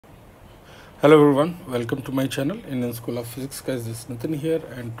Hello everyone, welcome to my channel Indian School of Physics. Guys, this is Nitin here,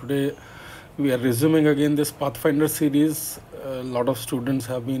 and today we are resuming again this Pathfinder series. A lot of students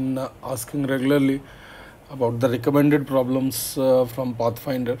have been asking regularly about the recommended problems from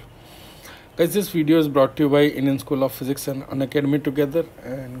Pathfinder. Guys, this video is brought to you by Indian School of Physics and Unacademy together,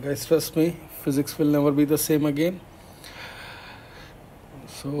 and guys, trust me, physics will never be the same again.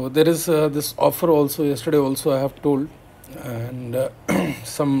 So there is this offer also. Yesterday also I have told, and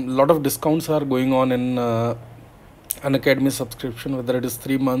some lot of discounts are going on in an academy subscription, whether it is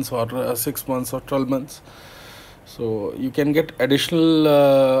 3 months or 6 months or 12 months. So you can get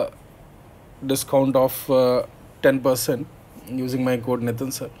additional discount of 10% using my code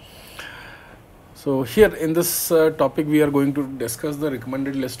Nitin sir. So here in this topic we are going to discuss the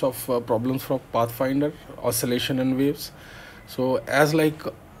recommended list of problems from Pathfinder, oscillation and waves. So as like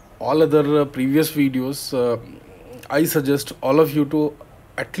all other previous videos, I suggest all of you to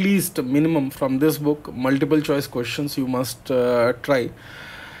at least minimum from this book multiple choice questions you must try,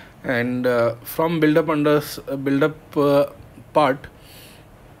 and from build up part,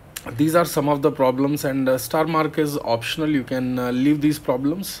 these are some of the problems, and star mark is optional. You can leave these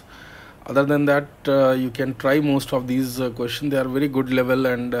problems. Other than that, you can try most of these questions. They are very good level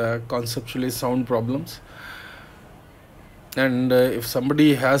and conceptually sound problems. And if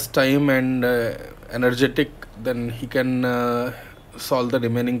somebody has time and energetic, then he can solve the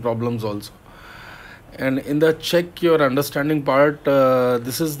remaining problems also. And in the check your understanding part,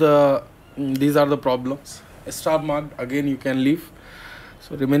 these are the problems. Star marked, again you can leave.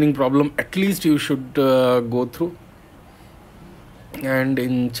 So remaining problem at least you should go through. And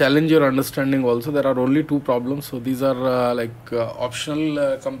in challenge your understanding also, there are only 2 problems, so these are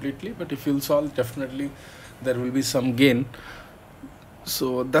optional completely, but if you'll solve, definitely there will be some gain.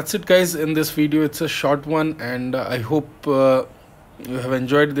 So that's it guys in this video. It's a short one, and I hope you have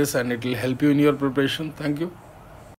enjoyed this and it will help you in your preparation. Thank you.